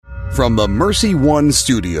from the Mercy One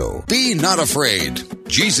studio. Be not afraid.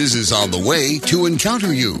 Jesus is on the way to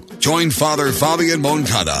encounter you. Join Father Fabian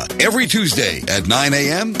Moncada every Tuesday at 9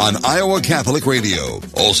 a.m. on Iowa Catholic Radio.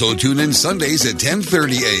 Also tune in Sundays at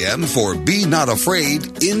 10:30 a.m. for Be Not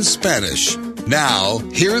Afraid in Spanish. Now,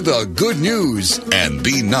 hear the good news and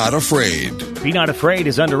be not afraid. Be Not Afraid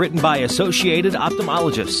is underwritten by Associated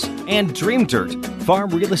Ophthalmologists and Dream Dirt, Farm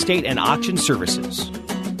Real Estate and Auction Services.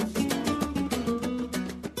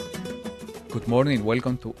 Good morning.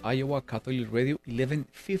 Welcome to Iowa Catholic Radio,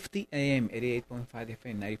 11:50 a.m., 88.5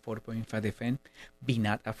 FM, 94.5 FM. Be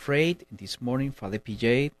Not Afraid. This morning, Father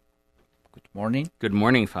PJ. Good morning. Good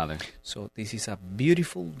morning, Father. So this is a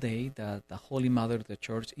beautiful day that the Holy Mother of the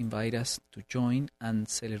Church invites us to join and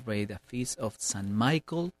celebrate the feast of San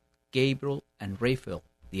Michael, Gabriel, and Raphael,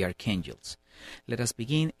 the Archangels. Let us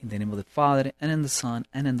begin in the name of the Father, and in the Son,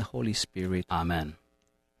 and in the Holy Spirit. Amen.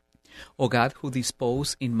 O God, who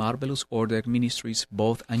dispose in marvelous order ministries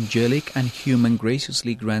both angelic and human,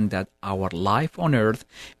 graciously grant that our life on earth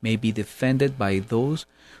may be defended by those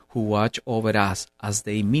who watch over us as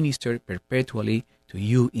they minister perpetually to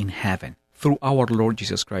you in heaven. Through our Lord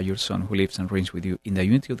Jesus Christ, your Son, who lives and reigns with you in the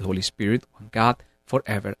unity of the Holy Spirit, one God,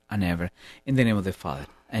 forever and ever. In the name of the Father,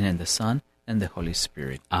 and in the Son, and the Holy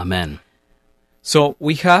Spirit. Amen. So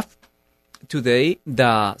we have today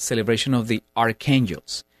the celebration of the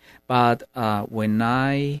Archangels. But when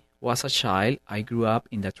I was a child, I grew up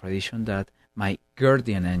in the tradition that my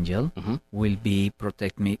guardian angel will be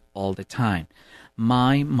protect me all the time.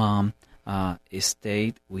 My mom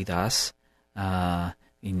stayed with us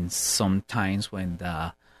in some times when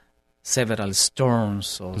the several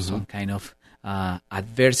storms or some kind of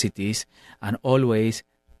adversities, and always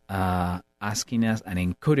asking us and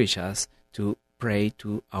encourage us to pray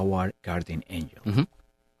to our guardian angel.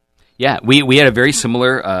 Yeah, we had a very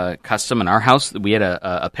similar custom in our house. We had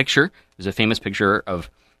a picture. There's a famous picture of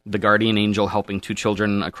the guardian angel helping two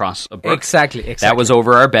children across a brook. Exactly. That was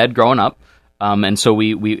over our bed growing up. And so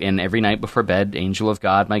and every night before bed, angel of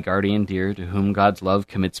God, my guardian dear, to whom God's love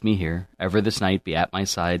commits me here, ever this night be at my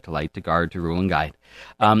side, to light, to guard, to rule and guide.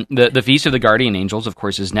 The Feast of the Guardian Angels, of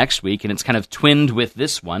course, is next week, and it's kind of twinned with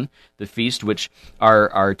this one, the feast which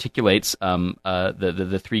articulates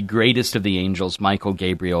the three greatest of the angels, Michael,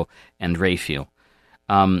 Gabriel, and Raphael.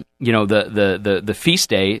 The feast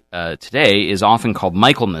day today is often called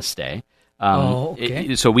Michaelmas Day.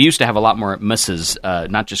 Okay. So we used to have a lot more misses,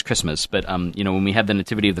 not just Christmas, but when we had the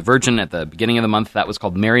Nativity of the Virgin at the beginning of the month, that was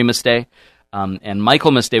called Marymas Day. And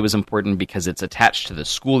Michaelmas Day was important because it's attached to the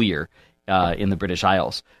school year in the British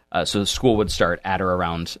Isles. So the school would start at or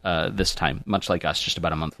around this time, much like us, just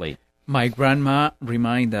about a month late. My grandma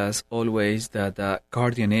reminds us always that the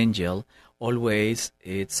guardian angel always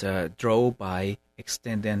it's drawn by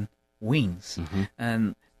extended wings.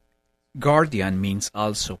 And guardian means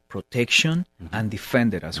also protection and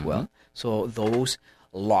defender as well. So those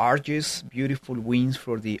largest, beautiful wings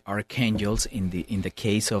for the archangels in the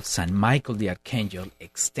case of Saint Michael the Archangel,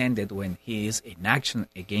 extended when he is in action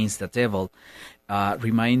against the devil,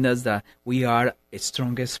 remind us that we are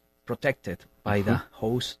strongest protected by the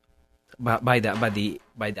host, by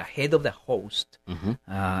the head of the host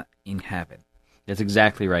in heaven. That's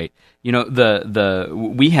exactly right.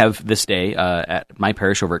 We have this day at my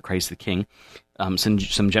parish over at Christ the King.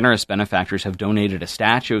 Some generous benefactors have donated a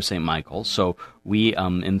statue of St. Michael, so we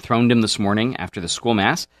enthroned him this morning after the school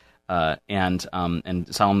mass and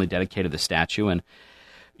solemnly dedicated the statue. And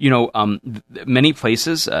many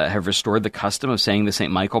places have restored the custom of saying the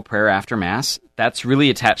St. Michael prayer after Mass. That's really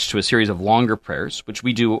attached to a series of longer prayers, which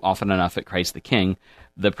we do often enough at Christ the King.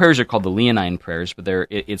 The prayers are called the Leonine prayers, but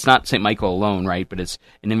it's not St. Michael alone, right? But it's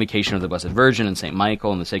an invocation of the Blessed Virgin and St.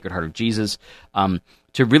 Michael and the Sacred Heart of Jesus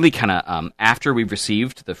to really kind of, after we've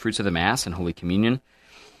received the fruits of the Mass and Holy Communion,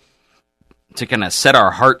 to kind of set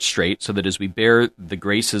our heart straight so that as we bear the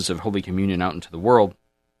graces of Holy Communion out into the world,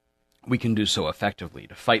 we can do so effectively,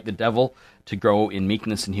 to fight the devil, to grow in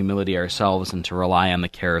meekness and humility ourselves, and to rely on the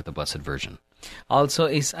care of the Blessed Virgin. Also,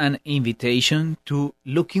 it's an invitation to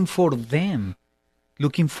looking for them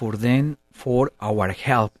for our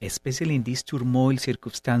help, especially in these turmoil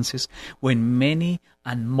circumstances when many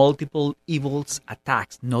and multiple evils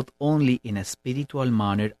attacks, not only in a spiritual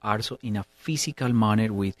manner, also in a physical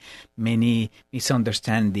manner with many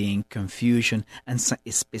misunderstanding, confusion, and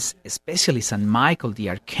especially St. Michael the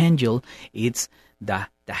Archangel, it's the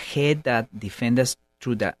head that defends us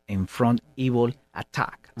through the in front evil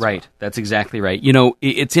attack. Right, that's exactly right.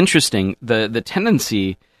 It's interesting, the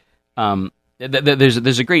tendency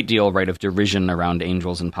there's a great deal, right, of derision around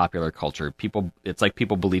angels in popular culture. It's like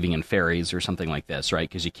people believing in fairies or something like this, right?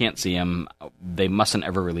 Because you can't see them, they mustn't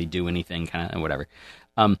ever really do anything, kind of whatever.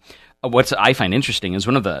 What I find interesting is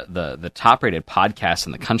one of the top-rated podcasts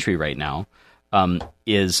in the country right now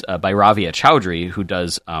is by Ravia Chowdhury,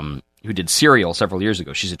 who did Serial several years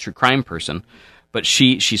ago. She's a true crime person, but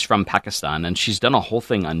she's from Pakistan, and she's done a whole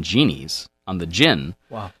thing on genies, on the jinn.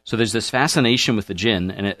 Wow. So there's this fascination with the jinn,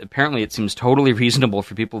 and apparently it seems totally reasonable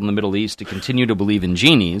for people in the Middle East to continue to believe in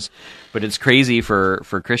genies, but it's crazy for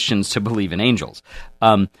Christians to believe in angels.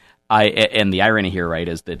 And the irony here, right,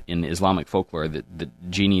 is that in Islamic folklore, the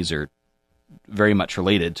genies are very much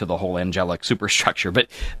related to the whole angelic superstructure. But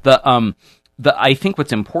I think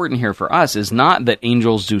what's important here for us is not that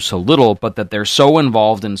angels do so little, but that they're so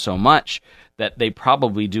involved in so much that they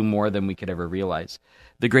probably do more than we could ever realize.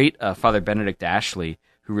 The great Father Benedict Ashley,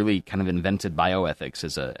 who really kind of invented bioethics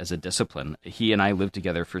as a discipline, he and I lived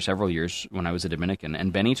together for several years when I was a Dominican,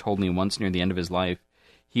 and Benny told me once near the end of his life,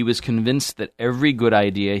 he was convinced that every good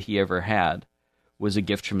idea he ever had was a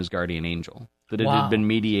gift from his guardian angel, that it had been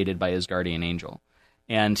mediated by his guardian angel.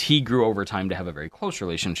 And he grew over time to have a very close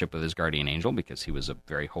relationship with his guardian angel because he was a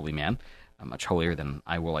very holy man, much holier than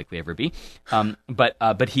I will likely ever be.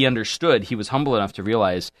 But he understood, he was humble enough to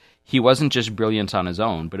realize he wasn't just brilliant on his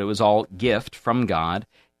own, but it was all gift from God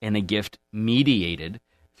and a gift mediated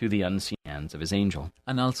through the unseen hands of his angel.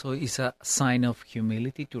 And also it's a sign of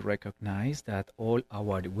humility to recognize that all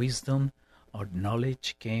our wisdom or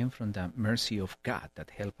knowledge came from the mercy of God that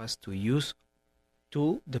help us to use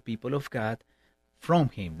to the people of God from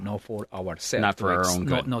Him, not for ourselves. Not for our own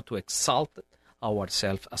good. Not to exalt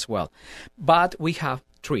ourselves as well. But we have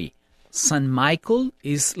three. Saint Michael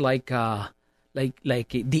is like the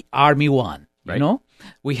army one, right. You know?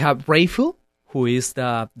 We have Raphael, who is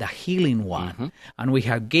the healing one. And we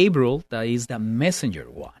have Gabriel, that is the messenger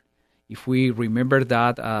one. If we remember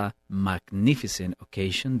that magnificent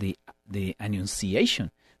occasion, the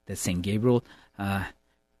Annunciation, that St. Gabriel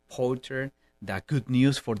portrayed the good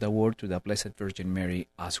news for the world to the Blessed Virgin Mary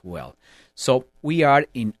as well. So we are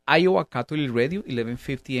in Iowa Catholic Radio,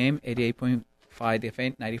 1150 AM, 88.5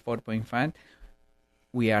 FM, 94.5.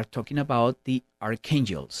 We are talking about the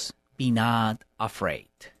Archangels. Be not afraid.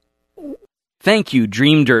 Thank you,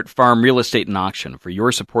 Dream Dirt Farm Real Estate and Auction, for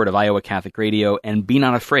your support of Iowa Catholic Radio, and be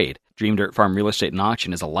not afraid. Dream Dirt Farm Real Estate and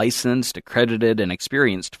Auction is a licensed, accredited, and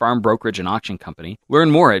experienced farm brokerage and auction company. Learn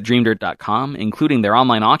more at dreamdirt.com, including their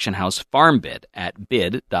online auction house, FarmBid, at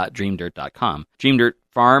bid.dreamdirt.com. Dream Dirt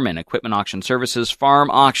Farm and Equipment Auction Services,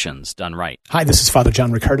 farm auctions done right. Hi, this is Father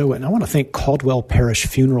John Ricardo, and I want to thank Caldwell Parish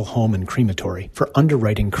Funeral Home and Crematory for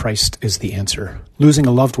underwriting Christ is the Answer. Losing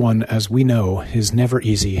a loved one, as we know, is never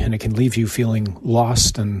easy, and it can leave you feeling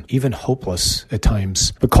lost and even hopeless at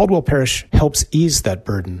times. But Caldwell Parish helps ease that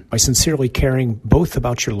burden by sincerely caring both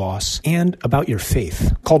about your loss and about your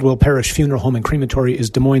faith. Caldwell Parish Funeral Home and Crematory is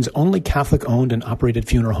Des Moines' only Catholic-owned and operated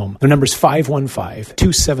funeral home. Their number is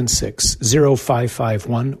 515-276-0551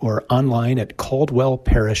 or online at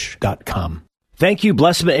caldwellparish.com. Thank you,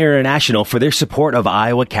 Blessman International, for their support of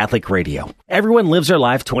Iowa Catholic Radio. Everyone lives their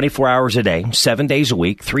life 24 hours a day, 7 days a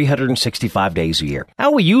week, 365 days a year.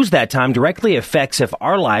 How we use that time directly affects if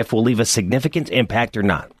our life will leave a significant impact or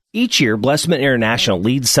not. Each year, Blessman International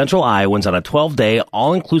leads Central Iowans on a 12-day,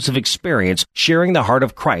 all-inclusive experience sharing the heart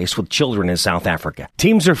of Christ with children in South Africa.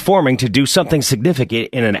 Teams are forming to do something significant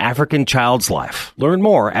in an African child's life. Learn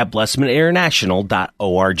more at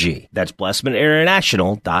blessmaninternational.org. That's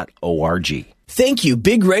blessmaninternational.org. Thank you,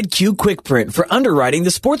 Big Red Q Quick Print, for underwriting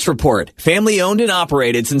the sports report. Family owned and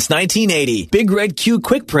operated since 1980, Big Red Q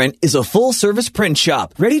Quick Print is a full-service print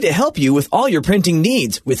shop ready to help you with all your printing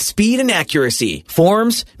needs with speed and accuracy.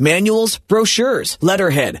 Forms, manuals, brochures,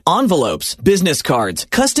 letterhead, envelopes, business cards,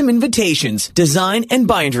 custom invitations, design, and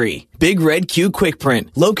bindery. Big Red Q Quick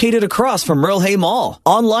Print, located across from Merle Hay Mall.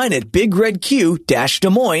 Online at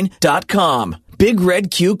bigredq-desmoines.com. Big Red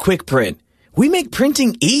Q Quick Print. We make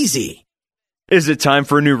printing easy. Is it time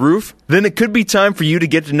for a new roof? Then it could be time for you to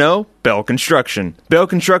get to know Bell Construction. Bell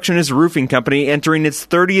Construction is a roofing company entering its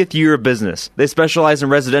 30th year of business. They specialize in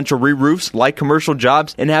residential re-roofs, light commercial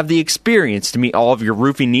jobs, and have the experience to meet all of your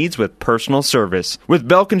roofing needs with personal service. With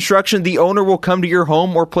Bell Construction, the owner will come to your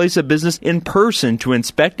home or place of business in person to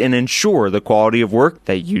inspect and ensure the quality of work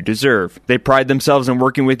that you deserve. They pride themselves in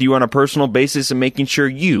working with you on a personal basis and making sure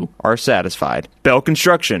you are satisfied. Bell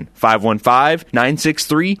Construction,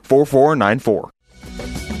 515-963-4494.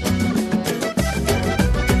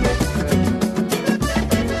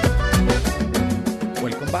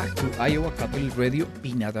 Iowa Catholic Radio,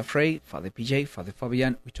 Be Not Afraid, Father PJ, Father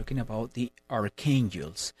Fabian. We're talking about the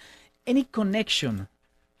Archangels. any connection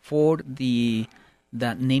for the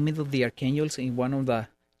naming of the archangels in one of the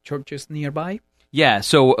churches nearby? Yeah,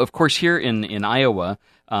 so of course here in Iowa,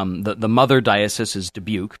 the mother diocese is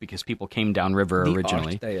Dubuque because people came downriver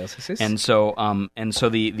originally, archdiocese. and so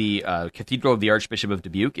the cathedral of the Archbishop of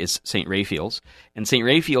Dubuque is St. Raphael's, and St.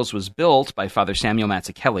 Raphael's was built by Father Samuel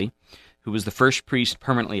Mazzucchelli, who was the first priest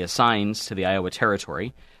permanently assigned to the Iowa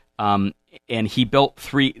territory, and he built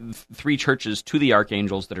three churches to the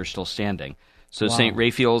archangels that are still standing. So Wow. St.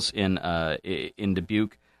 Raphael's in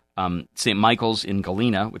Dubuque. St. Michael's in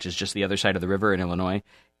Galena, which is just the other side of the river in Illinois,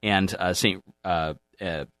 and St.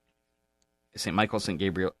 Michael, St.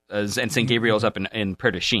 Gabriel, and St. Gabriel's up in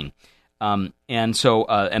Prairie du Chien. And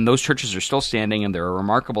those churches are still standing, and they're a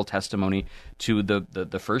remarkable testimony to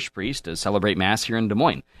the first priest to celebrate Mass here in Des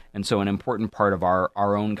Moines. And so an important part of our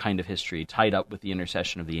own kind of history tied up with the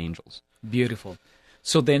intercession of the angels. Beautiful.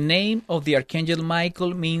 So the name of the Archangel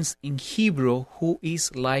Michael means in Hebrew, who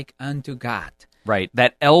is like unto God. Right.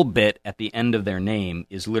 That L bit at the end of their name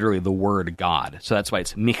is literally the word God. So that's why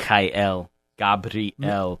it's Michael,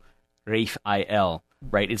 Gabriel, Raphael.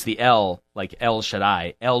 Right? It's the L, like El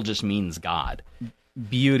Shaddai. El just means God.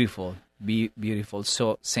 Beautiful. Beautiful.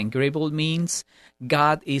 So St. Gabriel means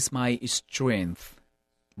God is my strength.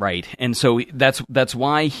 Right. And so that's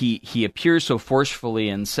why he appears so forcefully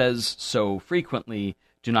and says so frequently,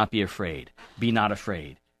 do not be afraid. Be not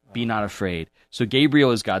afraid. Be not afraid. So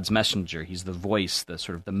Gabriel is God's messenger. He's the voice, the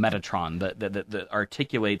sort of the Metatron that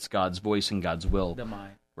articulates God's voice and God's will. The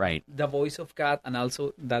mind. Right. The voice of God, and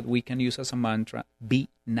also that we can use as a mantra, be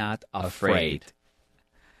not afraid.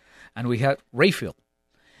 And we have Raphael.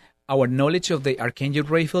 Our knowledge of the Archangel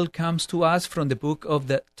Raphael comes to us from the book of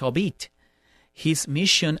the Tobit. His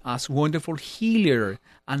mission as wonderful healer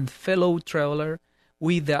and fellow traveler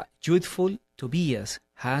with the youthful Tobias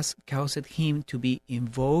has caused him to be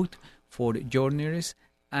invoked for journeys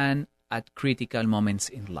and at critical moments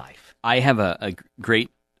in life. I have a great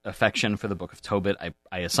affection for the Book of Tobit.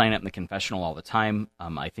 I assign it in the confessional all the time.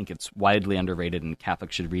 I think it's widely underrated and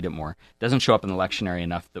Catholics should read it more. It doesn't show up in the lectionary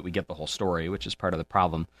enough that we get the whole story, which is part of the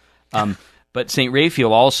problem. But St.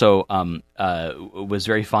 Raphael also was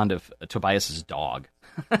very fond of Tobias's dog.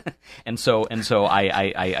 and so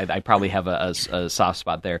I probably have a soft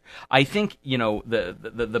spot there. I think,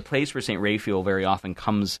 the place where St. Raphael very often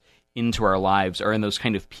comes into our lives are in those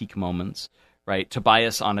kind of peak moments, right?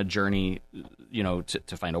 Tobias on a journey,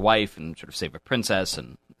 to find a wife and sort of save a princess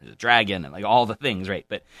and a dragon and like all the things, right?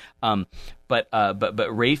 But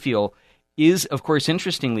Raphael is, of course,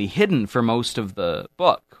 interestingly hidden for most of the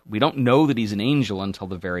book. We don't know that he's an angel until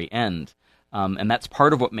the very end. And that's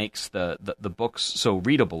part of what makes the books so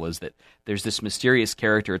readable, is that there's this mysterious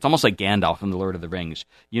character. It's almost like Gandalf in The Lord of the Rings.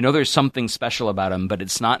 There's something special about him, but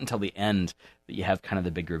it's not until the end that you have kind of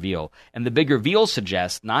the big reveal. And the big reveal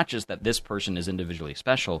suggests not just that this person is individually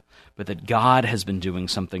special, but that God has been doing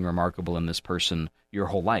something remarkable in this person your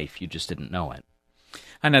whole life. You just didn't know it.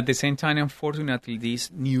 And at the same time, unfortunately,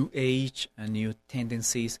 these new age and new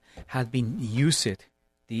tendencies have been used,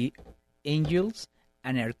 the angels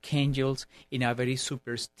and archangels, in a very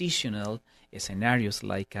superstitional scenarios,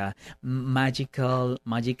 like magical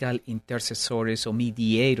intercessors or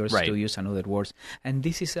mediators, right, to use another words. And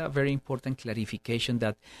this is a very important clarification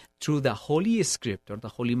that through the Holy Scripture, the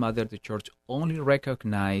Holy Mother of the Church only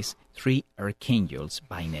recognize 3 archangels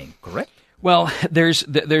by name, correct? Well, there's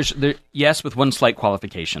yes, with one slight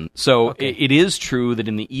qualification. So okay, it is true that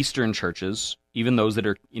in the Eastern churches, even those that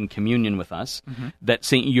are in communion with us, that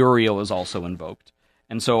St. Uriel is also invoked.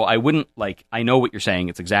 And so I wouldn't, I know what you're saying,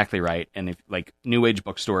 it's exactly right. And if, New Age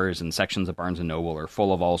bookstores and sections of Barnes & Noble are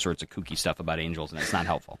full of all sorts of kooky stuff about angels, and it's not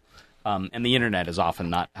helpful. And the internet is often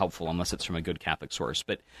not helpful unless it's from a good Catholic source.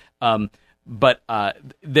 But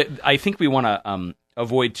I think we want to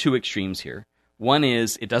avoid 2 extremes here. One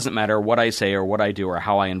is, it doesn't matter what I say or what I do or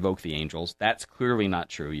how I invoke the angels. That's clearly not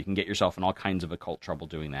true. You can get yourself in all kinds of occult trouble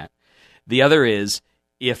doing that. The other is,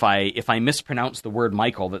 if I mispronounce the word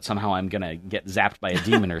Michael, that somehow I'm going to get zapped by a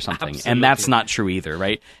demon or something. And that's not true either,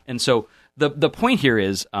 right? And so the point here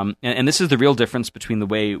is, and this is the real difference between the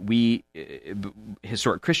way we,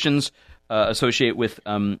 historic Christians, associate with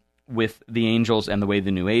the angels and the way the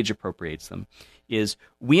New Age appropriates them, is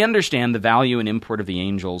we understand the value and import of the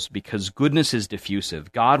angels because goodness is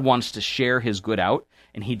diffusive. God wants to share his good out,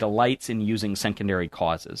 and he delights in using secondary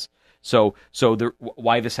causes. So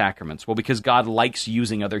why the sacraments? Well, because God likes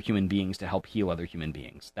using other human beings to help heal other human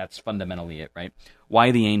beings. That's fundamentally it, right?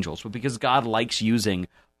 Why the angels? Well, because God likes using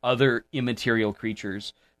other immaterial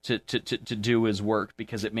creatures to do his work,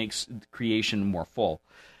 because it makes creation more full.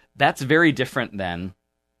 That's very different than,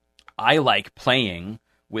 I like playing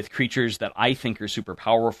with creatures that I think are super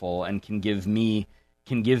powerful and can give me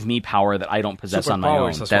power that I don't possess on my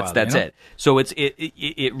own. That's it. So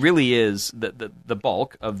it really is the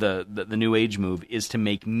bulk of the New Age move is to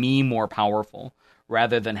make me more powerful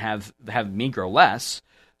rather than have me grow less,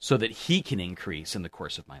 so that he can increase in the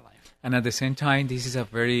course of my life. And at the same time, this is a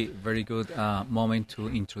very, very good moment to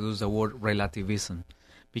introduce the word relativism,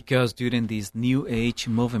 because during these New Age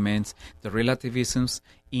movements, the relativisms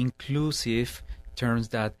inclusive terms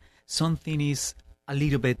that something is a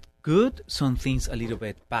little bit good, some things a little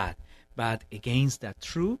bit bad, but against that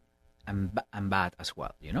true and bad as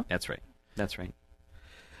well, That's right.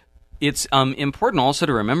 It's important also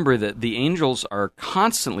to remember that the angels are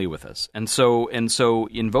constantly with us, and so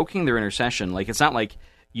invoking their intercession, like, it's not like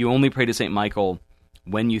you only pray to Saint Michael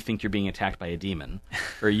when you think you're being attacked by a demon,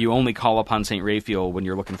 or you only call upon Saint Raphael when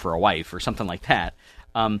you're looking for a wife, or something like that.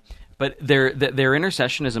 But their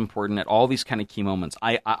intercession is important at all these kind of key moments.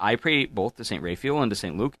 I pray both to Saint Raphael and to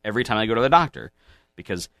Saint Luke every time I go to the doctor,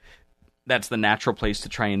 because that's the natural place to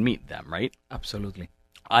try and meet them, right? Absolutely.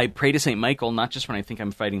 I pray to St. Michael not just when I think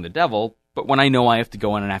I'm fighting the devil, but when I know I have to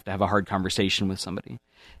go in and I have to have a hard conversation with somebody.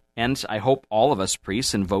 And I hope all of us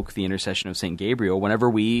priests invoke the intercession of St. Gabriel whenever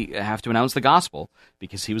we have to announce the gospel,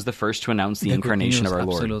 because he was the first to announce the incarnation of our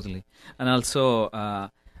Lord. Absolutely. And also,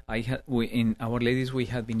 in Our Ladies, we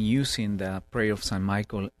have been using the prayer of St.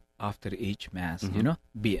 Michael after each Mass,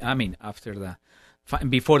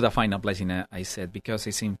 before the final blessing, I said, because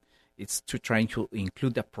it's to trying to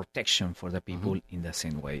include the protection for the people in the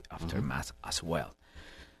same way after Mass as well.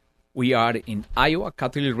 We are in Iowa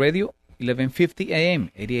Catholic Radio, 1150 AM,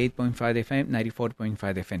 88.5 FM, 94.5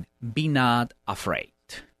 FM. Be not afraid.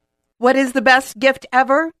 What is the best gift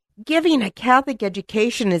ever? Giving a Catholic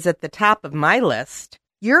education is at the top of my list.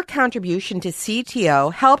 Your contribution to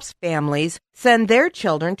CTO helps families send their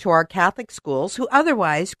children to our Catholic schools who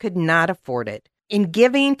otherwise could not afford it. In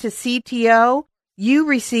giving to CTO, you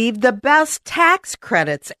receive the best tax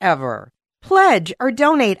credits ever. Pledge or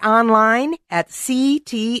donate online at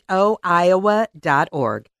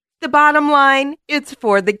ctoiowa.org. The bottom line, it's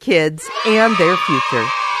for the kids and their future.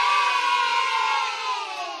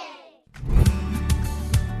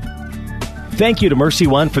 Thank you to Mercy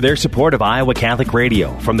One for their support of Iowa Catholic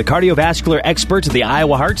Radio. From the cardiovascular experts of the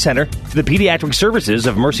Iowa Heart Center to the pediatric services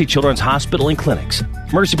of Mercy Children's Hospital and Clinics,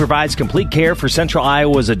 Mercy provides complete care for Central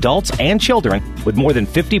Iowa's adults and children with more than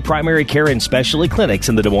 50 primary care and specialty clinics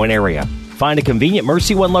in the Des Moines area. Find a convenient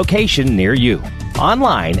Mercy One location near you.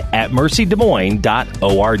 Online at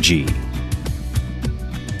mercydesmoines.org.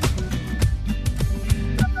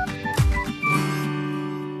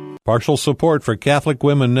 Partial support for Catholic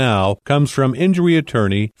Women Now comes from injury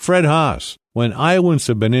attorney Fred Haas. When Iowans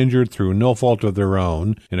have been injured through no fault of their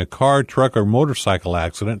own in a car, truck, or motorcycle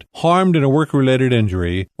accident, harmed in a work-related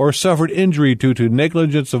injury, or suffered injury due to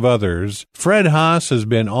negligence of others, Fred Haas has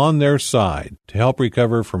been on their side to help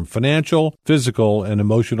recover from financial, physical, and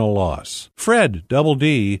emotional loss. Fred, double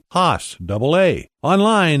D, Haas, double A.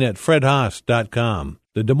 Online at fredhaas.com.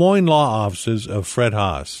 The Des Moines Law Offices of Fred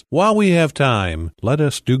Haas. While we have time, let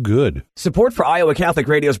us do good. Support for Iowa Catholic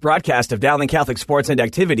Radio's broadcast of Dowling Catholic sports and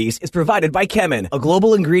activities is provided by Chemin, a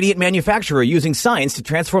global ingredient manufacturer using science to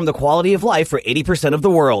transform the quality of life for 80% of the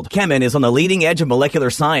world. Chemin is on the leading edge of molecular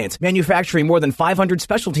science, manufacturing more than 500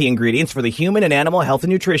 specialty ingredients for the human and animal health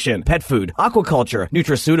and nutrition, pet food, aquaculture,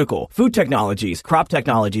 nutraceutical, food technologies, crop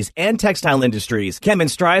technologies, and textile industries. Chemin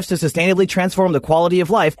strives to sustainably transform the quality of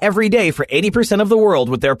life every day for 80% of the world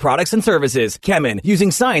with their products and services. Chemin, using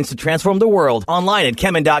science to transform the world. Online at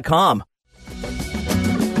chemin.com.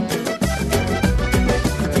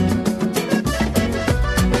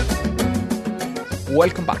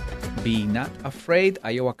 Welcome back. Be not afraid,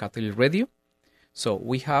 Iowa Catholic Radio. So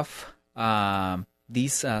we have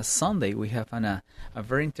this Sunday, we have a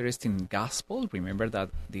very interesting gospel. Remember that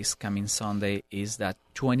this coming Sunday is the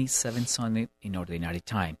 27th Sunday in Ordinary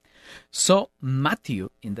Time. So Matthew,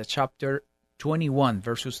 in the chapter 21,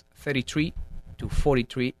 verses 33 to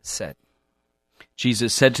 43 said,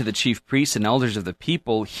 Jesus said to the chief priests and elders of the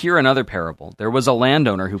people, "Hear another parable. There was a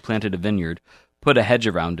landowner who planted a vineyard, put a hedge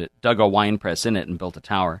around it, dug a winepress in it, and built a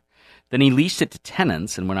tower. Then he leased it to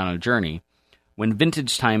tenants and went on a journey. When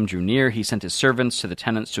vintage time drew near, he sent his servants to the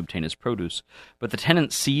tenants to obtain his produce. But the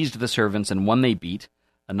tenants seized the servants, and one they beat,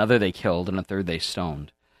 another they killed, and a third they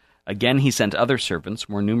stoned. Again he sent other servants,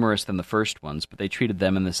 more numerous than the first ones, but they treated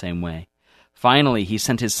them in the same way. Finally, he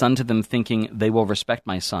sent his son to them, thinking, 'They will respect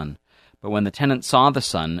my son.' But when the tenants saw the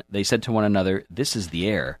son, they said to one another, 'This is the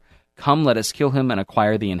heir. Come, let us kill him and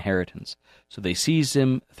acquire the inheritance.' So they seized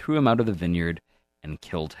him, threw him out of the vineyard, and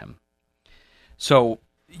killed him." So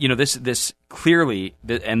this clearly,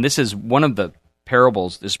 and this is one of the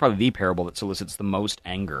parables. This is probably the parable that solicits the most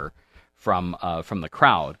anger from the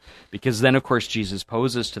crowd, because then, of course, Jesus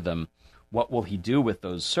poses to them, what will he do with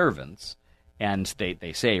those servants? And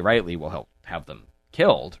they say, rightly, well, he'll have them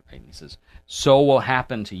killed, right? And he says, so will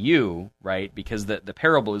happen to you, right? Because the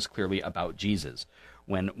parable is clearly about Jesus.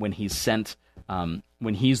 When he's sent,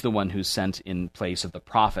 when he's the one who's sent in place of the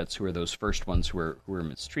prophets, who are those first ones who are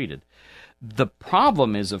mistreated. The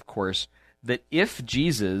problem is, of course, that if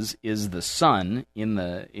Jesus is the Son in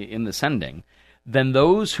the sending, then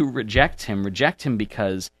those who reject him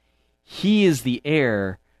because he is the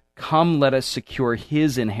heir. Come, let us secure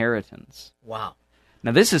his inheritance. Wow.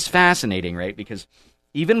 Now, this is fascinating, right? Because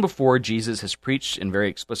even before Jesus has preached in very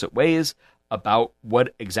explicit ways about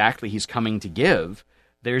what exactly he's coming to give,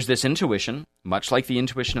 there's this intuition, much like the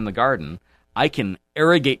intuition in the garden. I can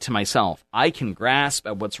arrogate to myself. I can grasp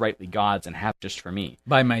at what's rightly God's and have just for me.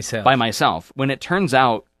 By myself. When it turns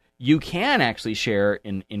out you can actually share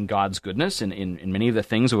in God's goodness and in many of the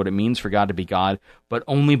things of what it means for God to be God, but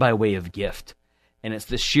only by way of gift. And it's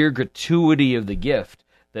the sheer gratuity of the gift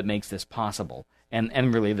that makes this possible,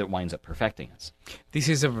 and really that winds up perfecting us. This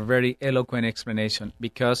is a very eloquent explanation,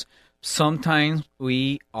 because sometimes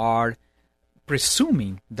we are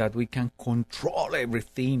presuming that we can control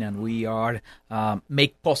everything and we are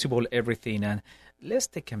make possible everything. And let's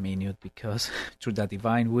take a minute, because through the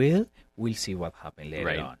divine will, we'll see what happens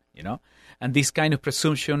later on. And this kind of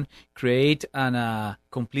presumption create a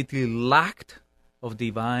completely lacked of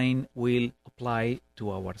divine will apply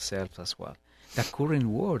to ourselves as well. The current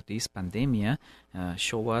world, this pandemic,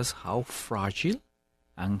 show us how fragile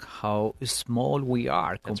and how small we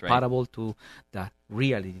are comparable to the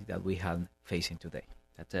reality that we have facing today.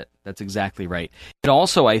 That's it. That's exactly right. It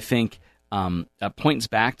also, I think, points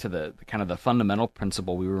back to the kind of the fundamental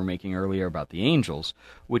principle we were making earlier about the angels,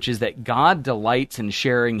 which is that God delights in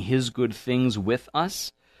sharing his good things with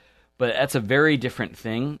us, but that's a very different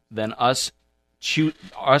thing than us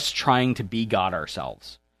trying to be God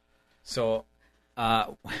ourselves. So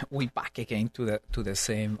we back again to the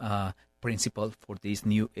same principle for this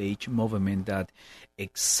New Age movement that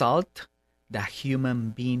exalt the human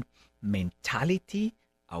being mentality,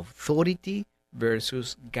 authority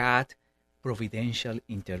versus God providential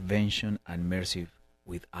intervention and mercy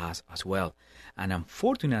with us as well. And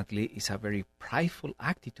unfortunately, it's a very prideful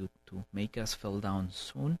attitude to make us fall down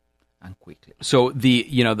soon and quickly. So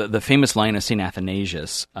the famous line of St.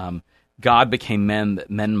 Athanasius, God became men that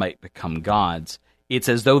men might become gods. It's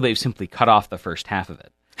as though they've simply cut off the first half of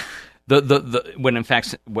it. When in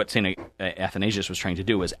fact what St. Athanasius was trying to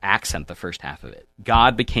do was accent the first half of it.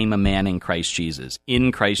 God became a man in Christ Jesus.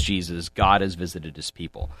 In Christ Jesus, God has visited his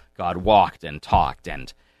people. God walked and talked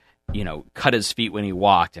and, cut his feet when he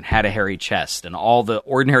walked and had a hairy chest and all the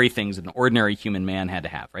ordinary things an ordinary human man had to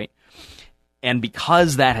have, right? And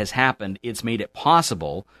because that has happened, it's made it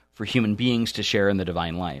possible for human beings to share in the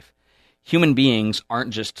divine life. Human beings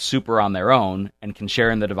aren't just super on their own and can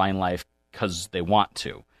share in the divine life because they want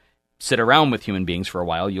to. Sit around with human beings for a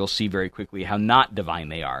while, you'll see very quickly how not divine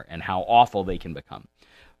they are and how awful they can become.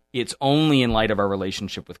 It's only in light of our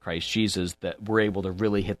relationship with Christ Jesus that we're able to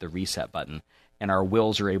really hit the reset button and our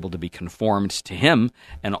wills are able to be conformed to him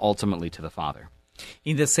and ultimately to the Father.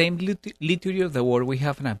 In the same liturgy of the word, we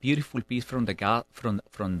have a beautiful piece from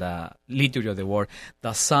the liturgy of the word.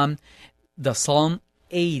 The Psalm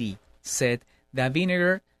 80 said, "The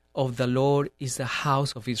vineyard of the Lord is the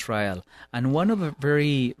house of Israel." And one of the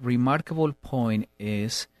very remarkable point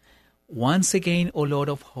is, "Once again, O Lord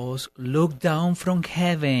of hosts, look down from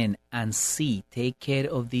heaven and see, take care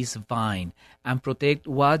of this vine and protect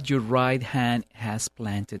what your right hand has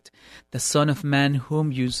planted. The Son of Man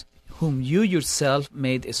whom you yourself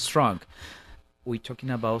made strong." We're talking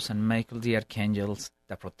about St. Michael the Archangels,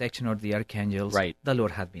 the protection of the Archangels. Right. The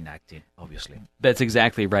Lord had been acting, obviously. That's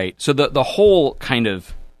exactly right. So the whole kind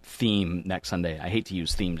of theme next Sunday, I hate to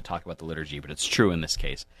use theme to talk about the liturgy, but it's true in this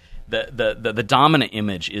case. The dominant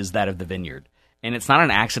image is that of the vineyard. And it's not an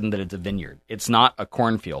accident that it's a vineyard. It's not a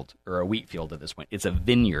cornfield or a wheat field at this point. It's a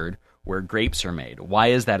vineyard where grapes are made. Why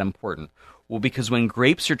is that important? Well, because when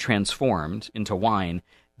grapes are transformed into wine,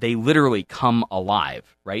 they literally come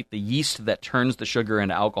alive, right? The yeast that turns the sugar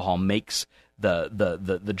into alcohol makes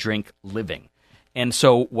the drink living. And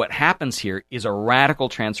so what happens here is a radical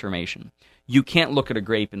transformation. You can't look at a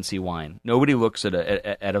grape and see wine. Nobody looks at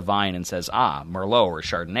a vine and says, Merlot or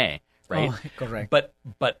Chardonnay, right? Oh, correct.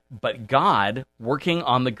 But God, working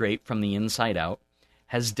on the grape from the inside out,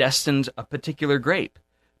 has destined a particular grape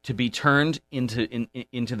to be turned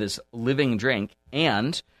into this living drink,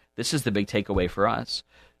 and this is the big takeaway for us,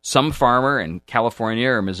 some farmer in California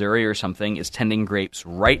or Missouri or something is tending grapes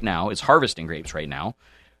right now, is harvesting grapes right now,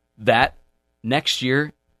 that next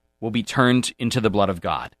year will be turned into the blood of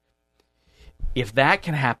God. If that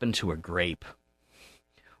can happen to a grape,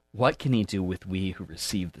 what can he do with we who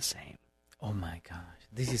receive the same? Oh my gosh,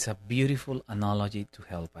 this is a beautiful analogy to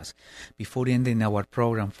help us. Before ending our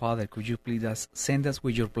program, Father, could you please send us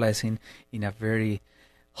with your blessing in a very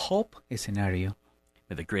hope scenario?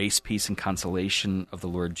 May the grace, peace, and consolation of the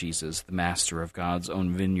Lord Jesus, the Master of God's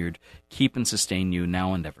own vineyard, keep and sustain you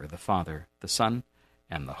now and ever, the Father, the Son,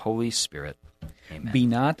 and the Holy Spirit. Amen. Be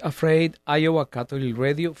not afraid. Iowa Catholic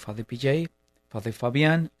Radio, Father PJ, Father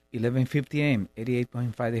Fabian, 1150 AM,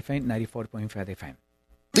 88.5 FM, 94.5 FM.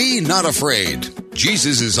 Be not afraid.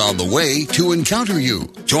 Jesus is on the way to encounter you.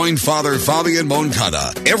 Join Father Fabian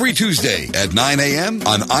Moncada every Tuesday at 9 a.m.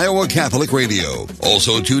 on Iowa Catholic Radio.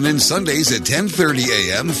 Also tune in Sundays at 10:30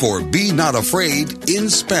 a.m. for Be Not Afraid in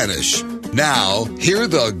Spanish. Now, hear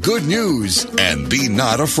the good news and be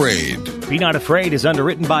not afraid. Be Not Afraid is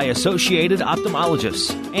underwritten by Associated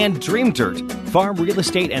Ophthalmologists and Dream Dirt, Farm Real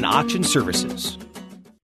Estate and Auction Services.